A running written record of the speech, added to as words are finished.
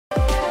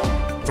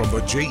the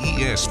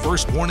JES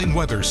First Warning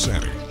Weather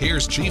Center,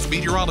 here's Chief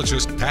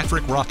Meteorologist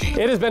Patrick Rocky.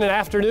 It has been an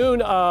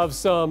afternoon of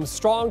some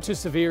strong to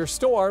severe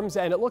storms,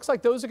 and it looks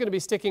like those are going to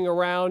be sticking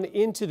around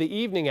into the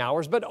evening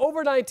hours. But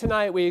overnight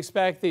tonight, we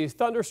expect these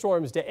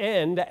thunderstorms to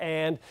end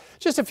and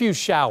just a few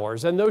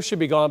showers, and those should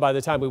be gone by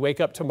the time we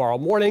wake up tomorrow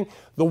morning.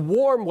 The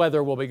warm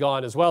weather will be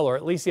gone as well, or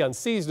at least the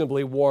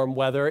unseasonably warm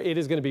weather. It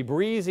is going to be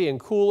breezy and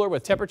cooler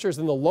with temperatures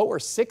in the lower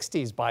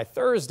 60s by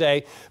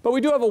Thursday, but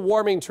we do have a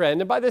warming trend,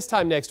 and by this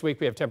time next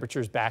week, we have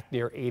temperatures back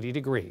near 80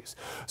 degrees.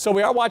 So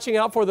we are watching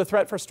out for the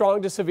threat for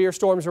strong to severe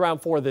storms around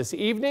 4 this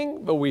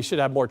evening, but we should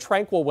have more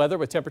tranquil weather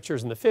with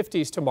temperatures in the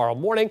 50s tomorrow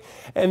morning.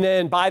 And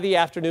then by the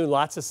afternoon,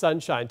 lots of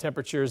sunshine,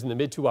 temperatures in the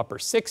mid to upper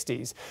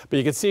 60s. But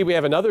you can see we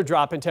have another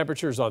drop in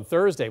temperatures on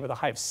Thursday with a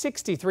high of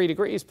 63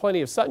 degrees,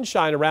 plenty of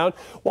sunshine around.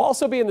 We'll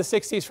also be in the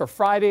 60s for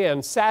Friday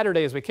and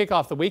Saturday as we kick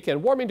off the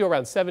weekend, warming to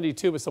around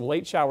 72 with some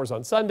late showers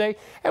on Sunday.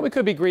 And we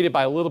could be greeted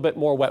by a little bit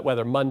more wet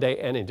weather Monday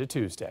and into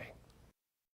Tuesday.